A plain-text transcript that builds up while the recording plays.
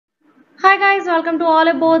Hi guys, welcome to all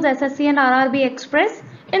aboard SSC and RRBExpress.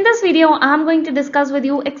 In this video, I am going to discuss with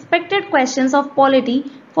you expected questions of polity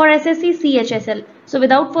for SSC CHSL. So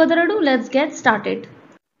without further ado, let's get started.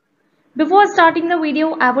 Before starting the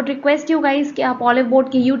video, I would request you guys कि आप olive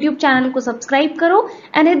board के YouTube channel को subscribe करो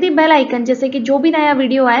and hit the bell icon जिससे कि जो भी नया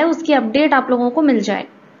वीडियो आए उसकी अपडेट आप लोगों को मिल जाए.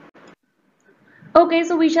 Okay,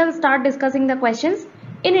 so we shall start discussing the questions.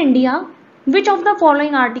 In India, which of the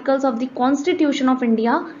following articles of the Constitution of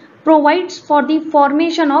India provides for the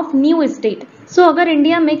formation of new state? So अगर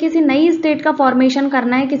इंडिया में किसी नई स्टेट का formation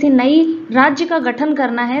करना है, किसी नई राज्य का गठन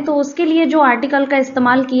करना है, तो उसके लिए जो आर्टिकल का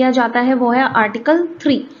इस्तेमाल किया जाता है वो है आर्टिकल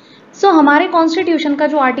 3. सो हमारे कॉन्स्टिट्यूशन का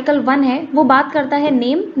जो आर्टिकल 1 है वो बात करता है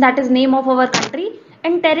name, that is name of our country,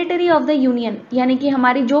 and territory of the union, यानी कि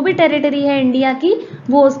हमारी जो भी टेरिटरी है इंडिया की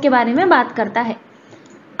वो उसके बारे में बात करता है.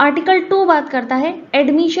 आर्टिकल 2 बात करता है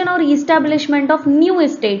एडमिशन और establishment of new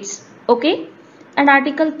states, okay. And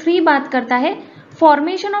article 3 बात करता है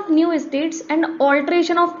formation of new states and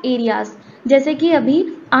alteration of areas. जैसे कि अभी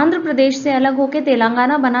आंध्र प्रदेश से अलग होकर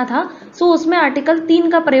तेलंगाना बना था, सो उसमें आर्टिकल 3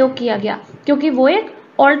 का प्रयोग किया गया क्योंकि वो एक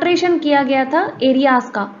ऑल्ट्रेशन किया गया था एरियाज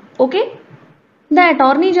का, okay. The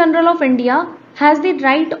attorney general of India has the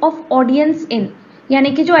right of audience in,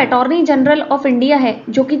 यानी कि जो अटॉर्नी जनरल ऑफ इंडिया है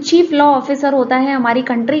जो कि चीफ लॉ ऑफिसर होता है हमारी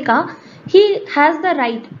कंट्री का, he has the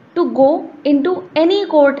right to go into any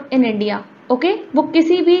court in India, okay. वो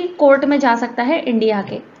किसी भी कोर्ट में जा सकता है इंडिया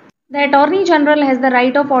के. The attorney general has the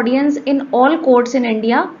right of audience in all courts in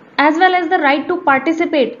India as well as the right to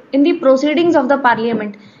participate in the proceedings of the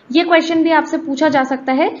parliament. ये question भी आपसे पूछा जा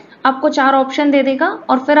सकता है. आपको 4 ऑप्शन दे देगा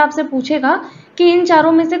और फिर आपसे पूछेगा कि इन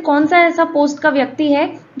चारों में से कौन सा ऐसा पोस्ट का व्यक्ति है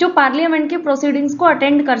जो पार्लियामेंट के प्रोसीडिंग्स को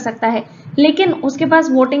अटेंड कर सकता है लेकिन उसके पास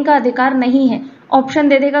वोटिंग का अधिकार नहीं है. ऑप्शन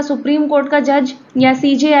दे देगा सुप्रीम कोर्ट का जज या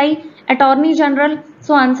CJI, attorney general.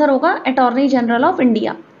 So answer होगा attorney general of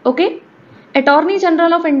India, okay. Attorney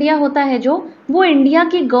general of India होता है जो वो इंडिया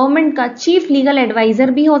की गवर्नमेंट का चीफ लीगल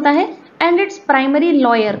एडवाइजर भी होता है and its primary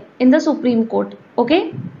lawyer in the supreme court, okay.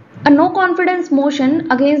 A no confidence motion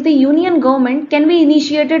against the union government can be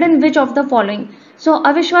initiated in which of the following? So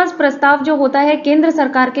अविश्वास प्रस्ताव जो होता है केंद्र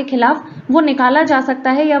सरकार के खिलाफ वो निकाला जा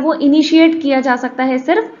सकता है या वो इनिशिएट किया जा सकता है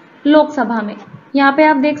सिर्फ लोकसभा में. यहाँ पे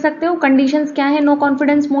आप देख सकते हो कंडीशंस क्या है नो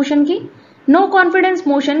कॉन्फिडेंस मोशन की. No confidence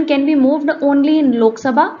motion can be moved only in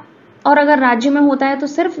Lok Sabha, और अगर राज्य में होता है तो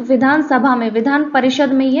सिर्फ विधानसभा में, विधान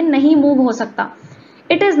परिषद में ये नहीं मूव हो सकता.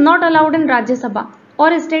 It is not allowed in Rajya Sabha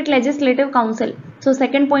और state legislative council. So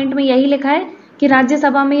second point में यही लिखा है कि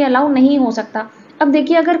राज्यसभा में ये अलाउ नहीं हो सकता. अब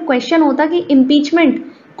देखिए अगर क्वेश्चन होता कि इम्पीचमेंट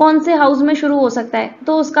कौन से हाउस में शुरू हो सकता है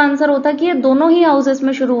तो उसका आंसर होता कि ये दोनों ही हाउसेस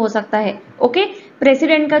में शुरू हो सकता है, ओके.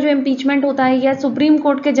 प्रेसिडेंट का जो इम्पीचमेंट होता है या सुप्रीम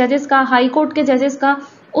कोर्ट के जजेस का, हाई कोर्ट के जजेस का,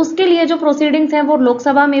 उसके लिए जो प्रोसीडिंग्स है वो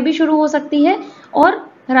लोकसभा में भी शुरू हो सकती है और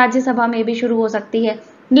राज्यसभा में भी शुरू हो सकती है.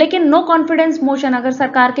 लेकिन नो कॉन्फिडेंस मोशन अगर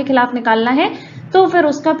सरकार के खिलाफ निकालना है तो फिर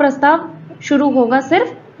उसका प्रस्ताव शुरू होगा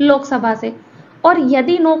सिर्फ लोकसभा से. और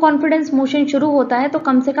यदि नो कॉन्फिडेंस मोशन शुरू होता है तो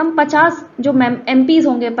कम से कम 50 जो एमपीज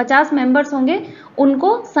होंगे, 50 मेंबर्स होंगे,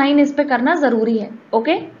 उनको साइन इस पे करना जरूरी है,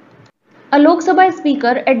 ओके. अ लोकसभा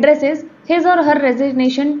स्पीकर एड्रेसेस हिज और हर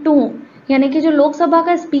रेजिग्नेशन टू, यानी कि जो लोकसभा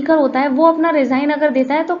का स्पीकर होता है वो अपना रिजाइन अगर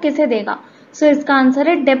देता है तो किसे देगा. सो इसका आंसर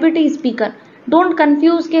है डेप्यूटी स्पीकर. डोंट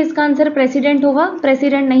कंफ्यूज कि इसका आंसर प्रेसिडेंट होगा,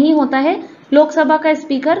 प्रेसिडेंट नहीं होता है. लोकसभा का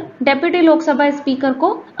स्पीकर डेप्यूटी लोकसभा स्पीकर को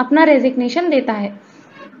अपना रेजिग्नेशन देता है.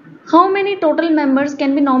 How many total members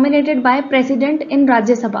can be nominated by president in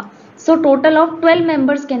Rajya Sabha? So total of 12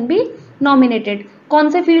 members can be nominated. कौन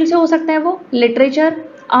से फील्ड से हो सकता है वो? लिटरेचर,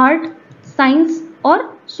 आर्ट, साइंस और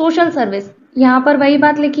सोशल सर्विस. यहाँ पर वही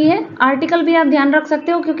बात लिखी है. आर्टिकल भी आप ध्यान रख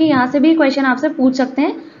सकते हो क्योंकि यहाँ से भी क्वेश्चन आपसे पूछ सकते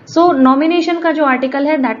हैं. सो नॉमिनेशन का जो आर्टिकल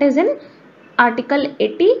है दैट इज इन आर्टिकल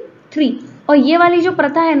 83. और ये वाली जो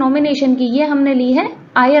प्रथा है नॉमिनेशन की ये हमने ली है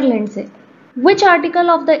आयरलैंड से. Which article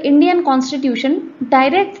of the Indian Constitution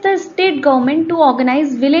directs the state government to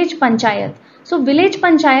organize village panchayat? So village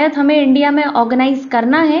panchayat हमें इंडिया में ऑर्गेनाइज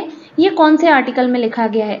करना है, ये कौन से आर्टिकल में लिखा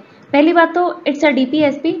गया है? पहली बात तो it's a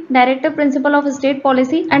DPSP, directive principle of state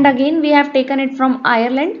policy, and again we have taken it from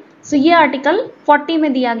Ireland. सो ये आर्टिकल 40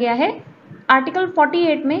 में दिया गया है. आर्टिकल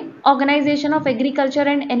 48 में organisation of agriculture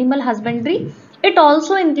and animal husbandry. It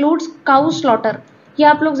also includes cow slaughter. ये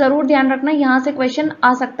आप लोग जरूर ध्यान रखना, यहाँ से क्वेश्चन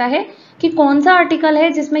आ सकता है कि कौन सा आर्टिकल है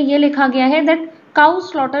जिसमें ये लिखा गया है that cow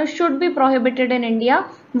slaughter should be prohibited in India.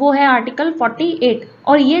 वो है आर्टिकल 48.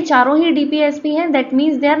 और ये चारों ही डीपीएसपी हैं, that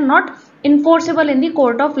means they are not enforceable in the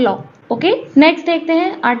court of law, okay. Next देखते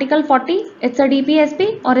हैं आर्टिकल 40. इट्स अ डीपीएसपी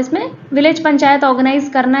और इसमें विलेज पंचायत ऑर्गेनाइज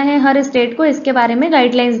करना है हर स्टेट को, इसके बारे में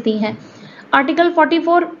गाइडलाइंस दी हैं. Article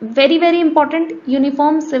 44 very important,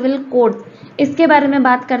 uniform civil code. इसके बारे में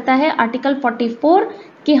बात करता है आर्टिकल 44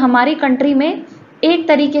 कि हमारी कंट्री में एक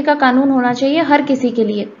तरीके का कानून होना चाहिए हर किसी के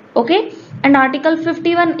लिए, ओके। एंड आर्टिकल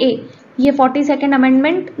 51A, ये 42nd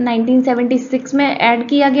अमेंडमेंट 1976 में ऐड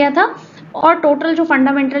किया गया था और टोटल जो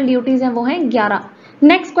फंडामेंटल ड्यूटीज हैं वो हैं 11।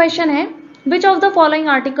 नेक्स्ट क्वेश्चन है, which of the following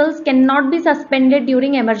articles can not be suspended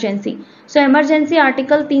during emergency. So emergency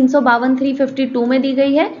article 352 352 में दी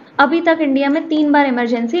गई है। अभी तक इंडिया में 3 बार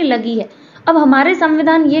इमरजेंसी लगी है। अब हमारे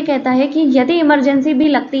संविधान ये कहता है कि यदि इमरजेंसी भी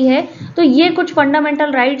लगती है तो ये कुछ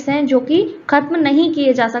फंडामेंटल राइट्स हैं जो कि खत्म नहीं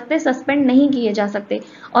किए जा सकते, सस्पेंड नहीं किए जा सकते,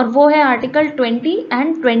 और वो है आर्टिकल 20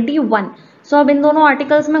 एंड 21। सो अब इन दोनों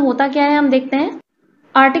आर्टिकल्स में होता क्या है हम देखते हैं।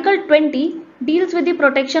 Article 20 deals with the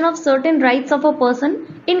protection of certain rights of a person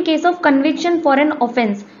in case of conviction for an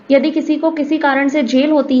offense। यदि किसी को किसी कारण से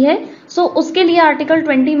जेल होती है सो उसके लिए आर्टिकल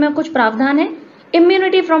 20 में कुछ प्रावधान है।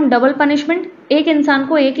 इम्यूनिटी फ्रॉम डबल पनिशमेंट, एक इंसान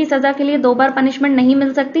को एक ही सजा के लिए 2 बार पनिशमेंट नहीं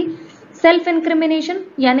मिल सकती। सेल्फ इंक्रिमिनेशन,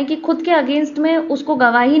 यानी कि खुद के अगेंस्ट में उसको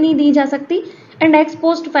गवाही नहीं दी जा सकती। And x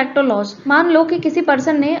post facto laws, मान लो कि किसी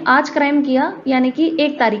पर्सन ने आज क्राइम किया यानी कि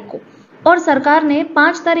 1 तारीख को, और सरकार ने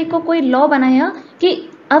 5 तारीख को कोई लॉ बनाया कि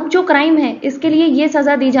अब जो क्राइम है इसके लिए ये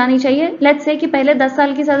सजा दी जानी चाहिए। लेट्स से कि पहले 10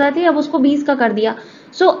 साल की सजा थी, अब उसको 20 का कर दिया।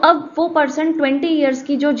 सो अब वो पर्सन 20 ईयर्स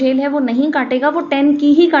की जो जेल है वो नहीं काटेगा, वो 10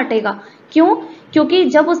 की ही काटेगा। क्यों? क्योंकि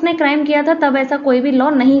जब उसने क्राइम किया था तब ऐसा कोई भी लॉ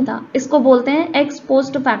नहीं था। इसको बोलते हैं x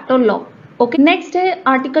post facto law, okay. Next है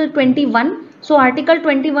article 21। So article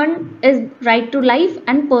 21 is right to life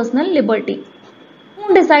and personal liberty.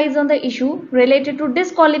 Who decides on the issue related to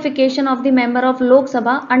disqualification of the member of Lok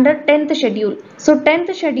Sabha under 10th schedule? So 10th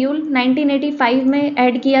schedule 1985 में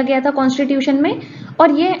add किया गया था constitution में,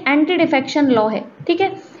 और ये anti defection law है, ठीक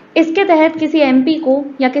है। इसके तहत किसी एमपी को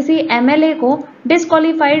या किसी एमएलए को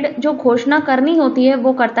डिस्क्वालिफाइड जो घोषणा करनी होती है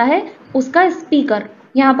वो करता है उसका स्पीकर।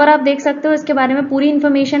 यहाँ पर आप देख सकते हो, इसके बारे में पूरी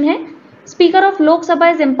इंफॉर्मेशन है। Speaker of Lok Sabha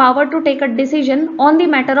is empowered to take a decision on the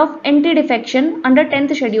matter of anti-defection under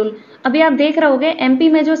 10th schedule। अभी आप देख रहे होगे एमपी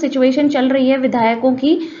में जो सिचुएशन चल रही है विधायकों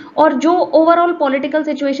की और जो ओवरऑल पॉलिटिकल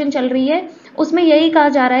सिचुएशन चल रही है उसमें यही कहा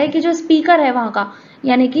जा रहा है कि जो स्पीकर है वहाँ का,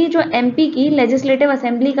 यानी कि जो एमपी की लेजिस्लेटिव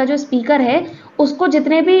असेंबली का जो स्पीकर है उसको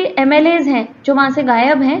जितने भी एमएलएज हैं जो वहां से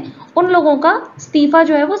गायब हैं उन लोगों का इस्तीफा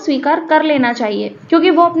जो है वो स्वीकार कर लेना चाहिए, क्योंकि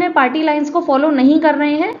वो अपने पार्टी लाइंस को फॉलो नहीं कर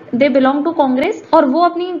रहे हैं। दे बिलोंग टू कांग्रेस और वो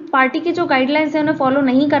अपनी पार्टी की जो गाइडलाइंस है उन्हें फॉलो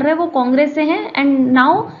नहीं कर रहे, वो कांग्रेस से हैं and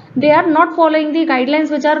now they are not following the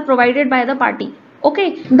guidelines which are provided by the party, okay.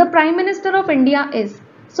 The prime minister of India is,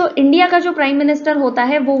 so India का जो प्राइम मिनिस्टर होता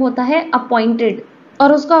है वो होता है अपॉइंटेड,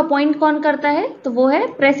 और उसको अपॉइंट कौन करता है तो वो है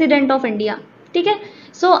प्रेसिडेंट ऑफ इंडिया, ठीक है।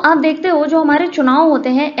 सो आप देखते हो जो हमारे चुनाव होते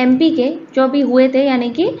हैं एमपी के जो अभी हुए थे, यानी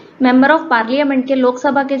कि मेंबर ऑफ पार्लियामेंट के,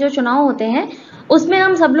 लोकसभा के जो चुनाव होते हैं उसमें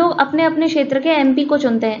हम सब लोग अपने अपने क्षेत्र के एमपी को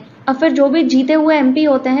चुनते हैं। अब फिर जो भी जीते हुए एमपी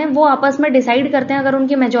होते हैं वो आपस में डिसाइड करते हैं, अगर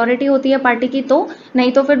उनकी मेजोरिटी होती है पार्टी की तो,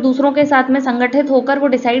 नहीं तो फिर दूसरों के साथ में संगठित होकर वो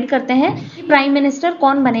डिसाइड करते हैं प्राइम मिनिस्टर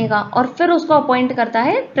कौन बनेगा, और फिर उसको अपॉइंट करता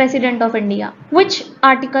है president of India. Which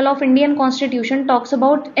article of Indian constitution talks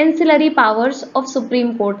about ancillary powers of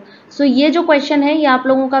supreme court. सो ये जो क्वेश्चन है ये आप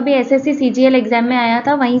लोगों का भी SSC CGL एग्जाम में आया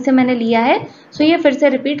था, वहीं से मैंने लिया है, सो ये फिर से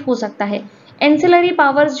रिपीट हो सकता है। एंसिलरी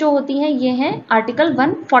पावर्स जो होती हैं ये हैं आर्टिकल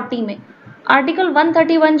 140 में। आर्टिकल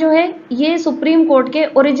 131 जो है ये सुप्रीम कोर्ट के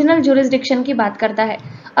ओरिजिनल जुरिस्डिक्शन की बात करता है।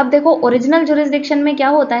 अब देखो ओरिजिनल जुरिस्डिक्शन में क्या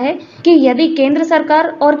होता है कि यदि केंद्र सरकार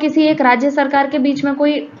और किसी एक राज्य सरकार के बीच में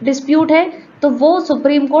कोई डिस्प्यूट है तो वो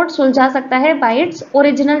सुप्रीम कोर्ट सुलझा सकता है bye its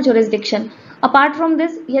original jurisdiction. Apart from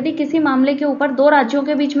this, यदि किसी मामले के ऊपर 2 राज्यों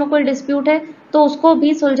के बीच में कोई डिस्प्यूट है तो उसको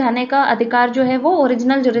भी सुलझाने का अधिकार जो है वो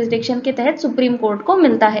ओरिजिनल जुरिस्डिक्शन के तहत सुप्रीम कोर्ट को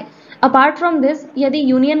मिलता है। अपार्ट फ्रॉम दिस, यदि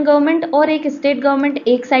यूनियन गवर्नमेंट और एक स्टेट गवर्नमेंट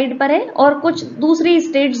एक साइड पर है और कुछ दूसरी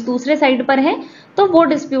स्टेट्स दूसरे साइड पर हैं तो वो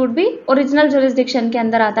डिस्प्यूट भी ओरिजिनल जुरिस्डिक्शन के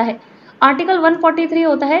अंदर आता है। आर्टिकल 143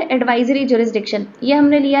 होता है एडवाइजरी जुरिस्डिक्शन, ये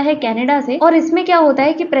हमने लिया है कनाडा से, और इसमें क्या होता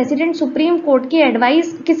है कि प्रेसिडेंट सुप्रीम कोर्ट की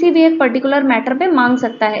एडवाइस किसी भी एक पर्टिकुलर मैटर पे मांग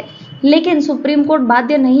सकता है, लेकिन सुप्रीम कोर्ट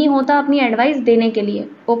बाध्य नहीं होता अपनी एडवाइस देने के लिए,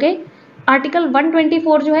 ओके। आर्टिकल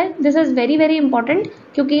 124 जो है this is very very important,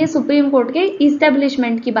 क्योंकि ये सुप्रीम कोर्ट के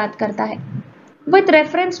इस्टेब्लिशमेंट की बात करता है। With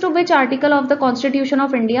reference to which article of the constitution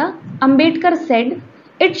of India Ambedkar said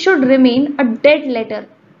it should remain a dead letter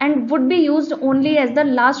and would be used only as the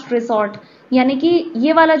last resort, यानी कि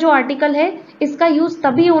ये वाला जो आर्टिकल है इसका यूज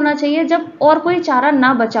तभी होना चाहिए जब और कोई चारा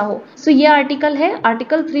ना बचा हो। सो ये आर्टिकल है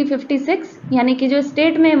आर्टिकल 356, यानी कि जो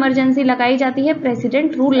स्टेट में इमरजेंसी लगाई जाती है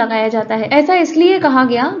प्रेसिडेंट रूल लगाया जाता है। ऐसा इसलिए कहा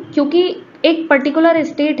गया क्योंकि एक पर्टिकुलर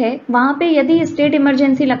स्टेट है, वहां पे यदि स्टेट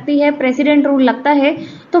इमरजेंसी लगती है, प्रेसिडेंट रूल लगता है,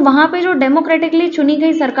 तो वहां पे जो डेमोक्रेटिकली चुनी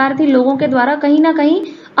गई सरकार थी लोगों के द्वारा कहीं ना कहीं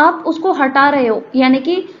आप उसको हटा रहे हो, यानी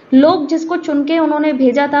कि लोग जिसको चुन के उन्होंने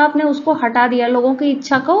भेजा था आपने उसको हटा दिया, लोगों की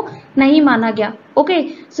इच्छा को नहीं माना गया। ओके,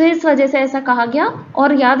 सो इस वजह से ऐसा कहा गया।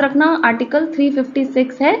 और याद रखना आर्टिकल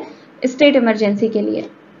 356 है स्टेट इमरजेंसी के लिए।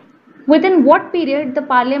 Within what period the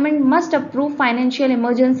parliament must approve financial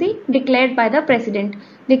emergency declared by the president?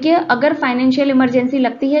 देखिए, अगर फाइनेंशियल इमरजेंसी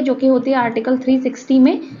लगती है, जो कि होती है आर्टिकल 360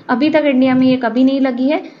 में, अभी तक इंडिया में ये कभी नहीं लगी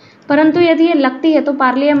है, परंतु यदि ये लगती है तो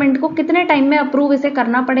पार्लियामेंट को कितने टाइम में अप्रूव इसे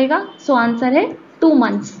करना पड़ेगा? सो आंसर है 2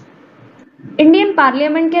 months। Indian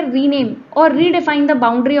parliament can rename और redefine the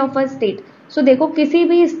boundary of a state. सो देखो, किसी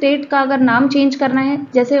भी स्टेट का अगर नाम चेंज करना है,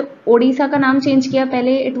 जैसे ओडिशा का नाम चेंज किया,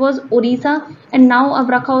 पहले it was Odisha and now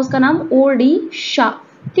अब रखा उसका नाम ओडिशा,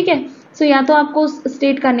 ठीक है। सो या तो आपको उस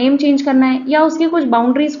स्टेट का नेम चेंज करना है या उसकी कुछ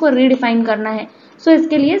बाउंड्रीज को रीडिफाइन करना है। सो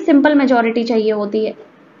इसके लिए सिंपल मेजोरिटी चाहिए होती है।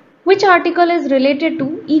 Which article is related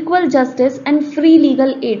two equal justice and free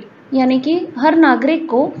legal aid, यानी कि हर नागरिक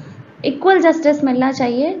को इक्वल जस्टिस मिलना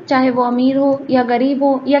चाहिए, चाहे वो अमीर हो या गरीब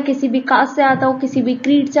हो या किसी भी कास्ट से आता हो, किसी भी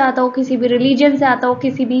क्रीड से आता हो, किसी भी रिलीजन से आता हो,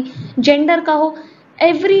 किसी भी जेंडर का हो।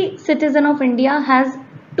 Every citizen of India has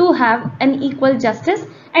to have an equal justice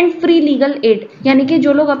and free legal aid, यानी कि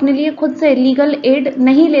जो लोग अपने लिए खुद से लीगल एड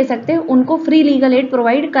नहीं ले सकते उनको फ्री लीगल एड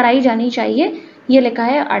प्रोवाइड कराई जानी चाहिए। ये लिखा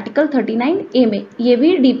है आर्टिकल 39A में, ये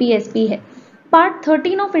भी DPSP है। Part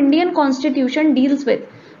 13 of Indian constitution deals with,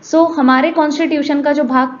 सो हमारे कॉन्स्टिट्यूशन का जो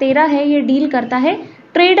भाग 13 है ये डील करता है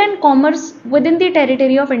trade and commerce with in the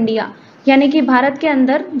territory of India, यानी कि भारत के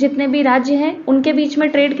अंदर जितने भी राज्य हैं उनके बीच में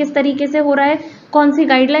ट्रेड किस तरीके से हो रहा है, कौन सी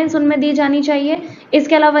गाइडलाइंस उनमें दी जानी चाहिए।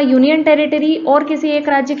 इसके अलावा यूनियन टेरिटरी और किसी एक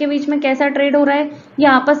राज्य के बीच में कैसा ट्रेड हो रहा है,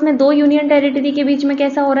 या आपस में 2 यूनियन टेरिटरी के बीच में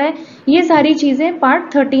कैसा हो रहा है, ये सारी चीजें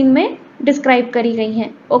पार्ट 13 में डिस्क्राइब करी गई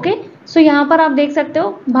हैं। ओके, सो यहाँ पर आप देख सकते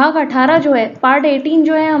हो भाग 18 जो है, पार्ट 18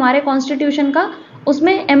 जो है हमारे कॉन्स्टिट्यूशन का,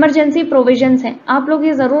 उसमें इमरजेंसी प्रोविजंस हैं। आप लोग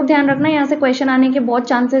ये जरूर ध्यान रखना, यहाँ से क्वेश्चन आने के बहुत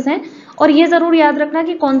चांसेस हैं। और ये जरूर याद रखना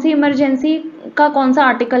कि कौन सी इमरजेंसी का कौन सा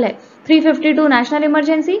आर्टिकल है। 352 नेशनल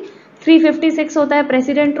इमरजेंसी, 356 होता है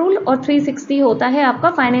प्रेसिडेंट रूल और 360 होता है आपका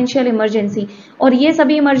फाइनेंशियल इमरजेंसी। और ये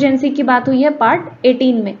सभी इमरजेंसी की बात हुई है पार्ट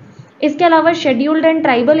 18 में। इसके अलावा शेड्यूल्ड एंड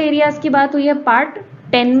ट्राइबल एरियाज की बात हुई है पार्ट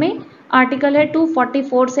 10 में, आर्टिकल है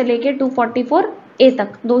 244 से लेके 244A तक,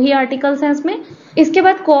 2 ही आर्टिकल्स हैं इसमें। इसके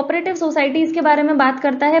बाद कोऑपरेटिव सोसाइटीज के बारे में बात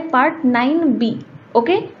करता है पार्ट 9B।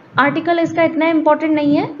 ओके, आर्टिकल इसका इतना इंपॉर्टेंट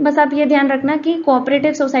नहीं है, बस आप ये ध्यान रखना कि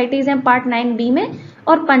कोऑपरेटिव सोसाइटीज हैं पार्ट 9B में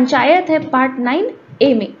और पंचायत है पार्ट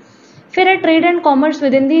 9A में। फिर है trade and commerce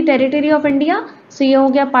with in the territory of India, सो ये हो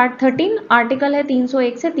गया पार्ट 13, आर्टिकल है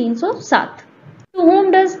 301 से 307। To whom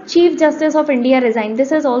does Chief Justice of India resign? This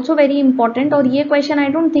is also very important और ये क्वेश्चन आई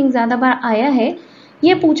डोंट थिंक ज्यादा बार आया है।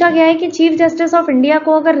 ये पूछा गया है कि चीफ जस्टिस ऑफ इंडिया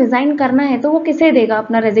को अगर रिजाइन करना है तो वो किसे देगा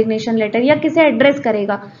अपना रेजिग्नेशन लेटर, या किसे एड्रेस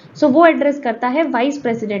करेगा। सो वो एड्रेस करता है वाइस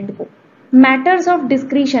प्रेसिडेंट को। Matters of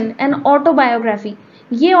discretion and autobiography,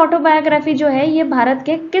 ये ऑटोबायोग्राफी जो है ये भारत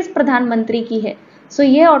के किस प्रधानमंत्री की है? सो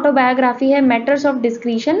ये ऑटोबायोग्राफी है matters of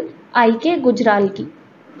discretion I.K. Gujral की।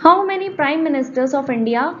 How many prime ministers of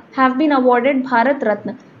India have been awarded Bharat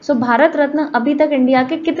Ratna? सो भारत रत्न अभी तक इंडिया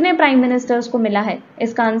के कितने प्राइम मिनिस्टर्स को मिला है?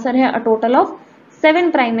 इसका आंसर है a total of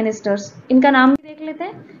 7 prime ministers. इनका नाम भी देख लेते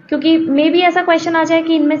हैं, क्योंकि मे भी ऐसा क्वेश्चन आ जाए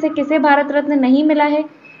कि इनमें से किसे भारत रत्न नहीं मिला है।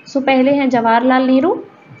 सो पहले हैं Jawaharlal Nehru,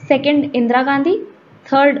 second Indira Gandhi,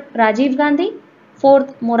 third Rajiv Gandhi,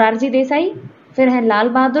 fourth Morarji Desai, फिर है लाल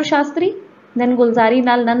बहादुर शास्त्री, देन गुलजारी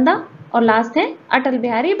लाल नंदा और लास्ट है Atal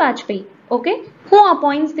Bihari Vajpayee. Okay, who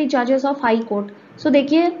appoints the जजेस ऑफ हाई कोर्ट? सो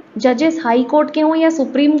देखिए, जजेस हाई कोर्ट के हो या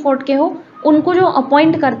सुप्रीम कोर्ट के हो, उनको जो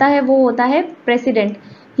अपॉइंट करता है वो होता है प्रेसिडेंट।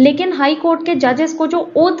 लेकिन हाई कोर्ट के जजेस को जो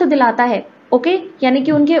ओथ दिलाता है, ओके, यानी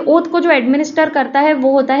कि उनके ओथ को जो एडमिनिस्टर करता है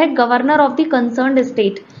वो होता है governor of the concerned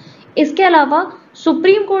state. इसके अलावा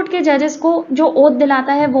सुप्रीम कोर्ट के जजेस को जो ओथ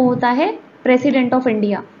दिलाता है वो होता है प्रेसिडेंट ऑफ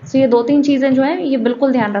इंडिया। सो ये 2-3 चीजें जो है ये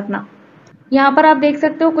बिल्कुल ध्यान रखना। यहाँ पर आप देख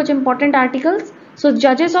सकते हो कुछ इंपॉर्टेंट आर्टिकल्स। सो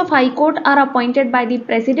जजेस of high court are appointed by the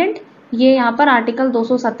president, ये यहाँ पर आर्टिकल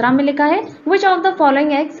 217 में लिखा है। Which of the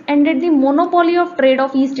following acts ended the monopoly of trade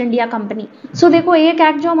off east India company? सो देखो, एक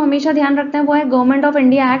एक्ट जो हम हमेशा ध्यान रखते हैं वो है गवर्नमेंट ऑफ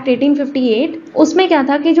इंडिया एक्ट 1858। उसमें क्या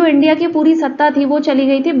था कि जो इंडिया की पूरी सत्ता थी वो चली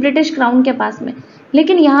गई थी ब्रिटिश क्राउन के पास में।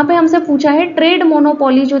 लेकिन यहाँ पे हमसे पूछा है ट्रेड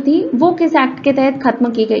मोनोपोली जो थी वो किस एक्ट के तहत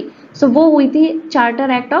खत्म की गई? सो वो हुई थी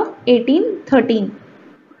charter act of 1813।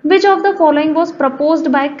 Which of the following was proposed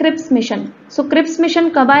by Cripps Mission? So Cripps Mission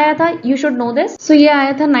कब आया था? You should know this. So ये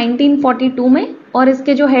आया था 1942 में और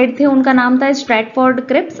इसके जो हेड थे उनका नाम था स्ट्रैटफोर्ड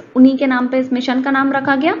क्रिप्स, उन्हीं के नाम पे इस मिशन का नाम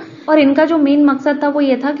रखा गया। और इनका जो मेन मकसद था वो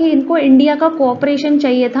ये था कि इनको इंडिया का कोऑपरेशन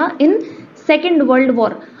चाहिए था इन सेकेंड वर्ल्ड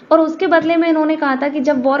वॉर। और उसके बदले में इन्होंने कहा था कि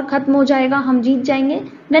जब वॉर खत्म हो जाएगा, हम जीत जाएंगे,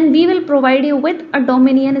 then we will provide you with a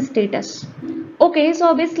dominion status. Okay, सो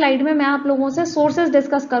अब इस स्लाइड में मैं आप लोगों से सोर्सेज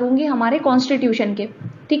डिस्कस करूंगी हमारे कॉन्स्टिट्यूशन के।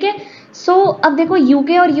 ठीक है, सो अब देखो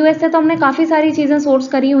यूके और यूएस से तो हमने काफी सारी चीजें सोर्स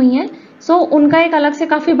करी हुई हैं, सो उनका एक अलग से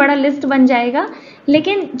काफी बड़ा लिस्ट बन जाएगा,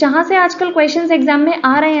 लेकिन जहां से आजकल क्वेश्चंस एग्जाम में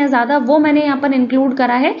आ रहे हैं ज्यादा, वो मैंने यहाँ पर इंक्लूड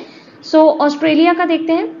करा है। सो ऑस्ट्रेलिया का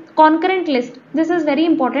देखते हैं, concurrent list, this is very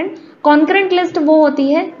important. Concurrent list वो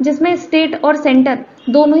होती है जिसमें स्टेट और सेंटर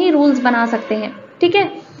दोनों ही रूल्स बना सकते हैं। ठीक है,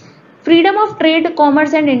 freedom of trade,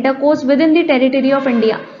 commerce and intercourse with in the territory of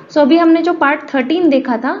India. सो अभी हमने जो पार्ट 13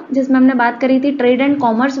 देखा था जिसमें हमने बात करी थी trade and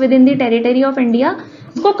commerce with in the territory of India,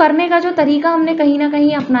 उसको करने का जो तरीका हमने कहीं ना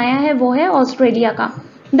कहीं अपनाया है वो है ऑस्ट्रेलिया का।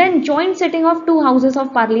 Then joint sitting of 2 houses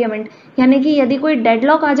of parliament, यानी कि यदि कोई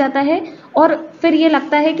डेडलॉक आ जाता है और फिर ये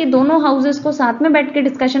लगता है कि दोनों हाउसेस को साथ में बैठ के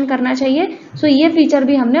डिस्कशन करना चाहिए, सो ये फीचर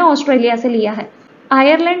भी हमने ऑस्ट्रेलिया से लिया है।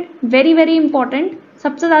 आयरलैंड, वेरी वेरी इंपॉर्टेंट,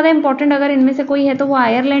 सबसे ज्यादा इंपॉर्टेंट अगर इनमें से कोई है तो वो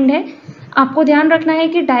आयरलैंड है। आपको ध्यान रखना है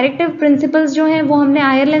कि डायरेक्टिव प्रिंसिपल्स जो हैं वो हमने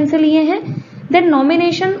आयरलैंड से लिए हैं। Then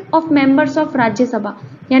nomination of members of Rajya Sabha,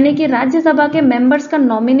 यानी कि राज्यसभा के मेंबर्स का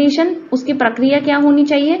नॉमिनेशन, उसकी प्रक्रिया क्या होनी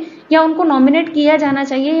चाहिए या उनको नॉमिनेट किया जाना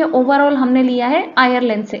चाहिए, ये ओवरऑल हमने लिया है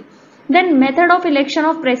आयरलैंड से। Then method of election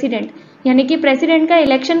of president, यानी कि प्रेसिडेंट का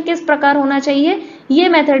इलेक्शन किस प्रकार होना चाहिए, ये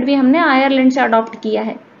मेथड भी हमने आयरलैंड से अडॉप्ट किया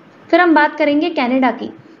है। फिर हम बात करेंगे कनाडा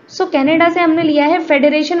की। सो कनाडा से हमने लिया है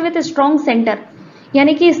फेडरेशन विद स्ट्रॉन्ग सेंटर,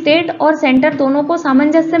 यानी कि स्टेट और सेंटर दोनों को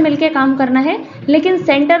सामंजस्य से मिलकर काम करना है, लेकिन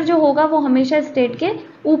सेंटर जो होगा वो हमेशा स्टेट के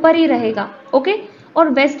ऊपर ही रहेगा। ओके, और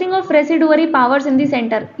wasting of residuary powers in the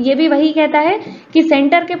centre, ये भी वही कहता है कि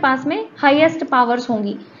सेंटर के पास में हाईएस्ट पावर्स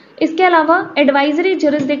होंगी। इसके अलावा advisory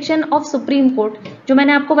jurisdiction of supreme court, जो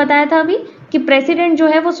मैंने आपको बताया था अभी कि प्रेसिडेंट जो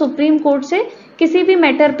है वो सुप्रीम कोर्ट से किसी भी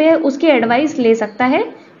मैटर पे उसकी एडवाइस ले सकता है,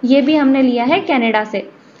 ये भी हमने लिया है कनाडा से।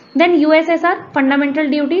 Then USSR, fundamental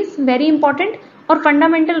duties, very important, और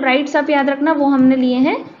फंडामेंटल राइट्स आप याद रखना वो हमने लिए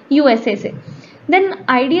हैं यूएसए से। देन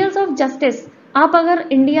आइडियल्स ऑफ जस्टिस,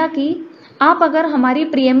 आप अगर हमारी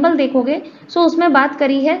प्रिएम्बल देखोगे सो उसमें बात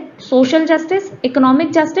करी है social justice,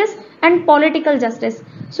 economic justice and political justice.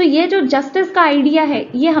 सो ये जो जस्टिस का आइडिया है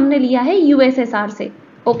ये हमने लिया है यूएसएसआर से।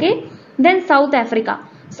 Okay, then south Africa,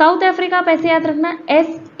 south Africa आप ऐसे याद रखना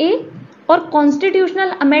SA, और कॉन्स्टिट्यूशनल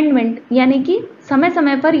अमेंडमेंट, यानी कि समय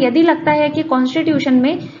समय पर यदि लगता है कि कॉन्स्टिट्यूशन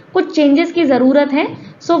में कुछ चेंजेस की जरूरत है,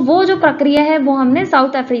 सो वो जो प्रक्रिया है वो हमने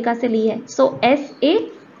साउथ अफ्रीका से ली है। सो SA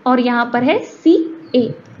और यहाँ पर है CA।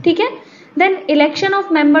 ठीक है, then election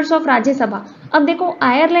of members of Rajya Sabha. अब देखो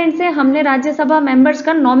आयरलैंड से हमने राज्यसभा मेंबर्स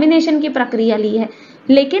का नॉमिनेशन की प्रक्रिया ली है,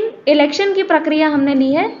 लेकिन इलेक्शन की प्रक्रिया हमने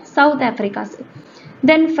ली है साउथ अफ्रीका से।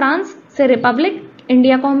 देन फ्रांस से रिपब्लिक,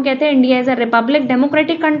 इंडिया को हम कहते हैं India is a republic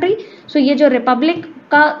democratic country, सो ये जो रिपब्लिक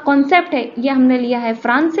का कॉन्सेप्ट है ये हमने लिया है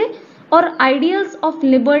फ्रांस से। और ideals of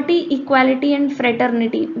liberty, equality and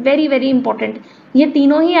fraternity, very very important, ये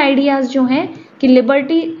तीनों ही आइडियाज जो हैं कि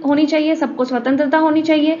लिबर्टी होनी चाहिए, सबको स्वतंत्रता होनी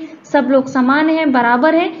चाहिए, सब लोग समान हैं,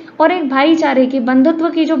 बराबर हैं, और एक भाईचारे की, बंधुत्व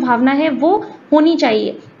की जो भावना है वो होनी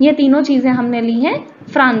चाहिए, ये तीनों चीजें हमने ली हैं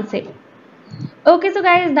फ्रांस से। Okay, so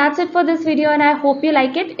guys, that's it for this video and I hope you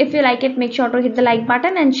like it. If you like it, make sure to hit the like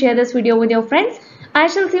button and share this video with your friends. I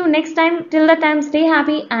shall see you next time. Till that time, stay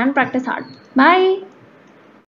happy and practice hard. Bye.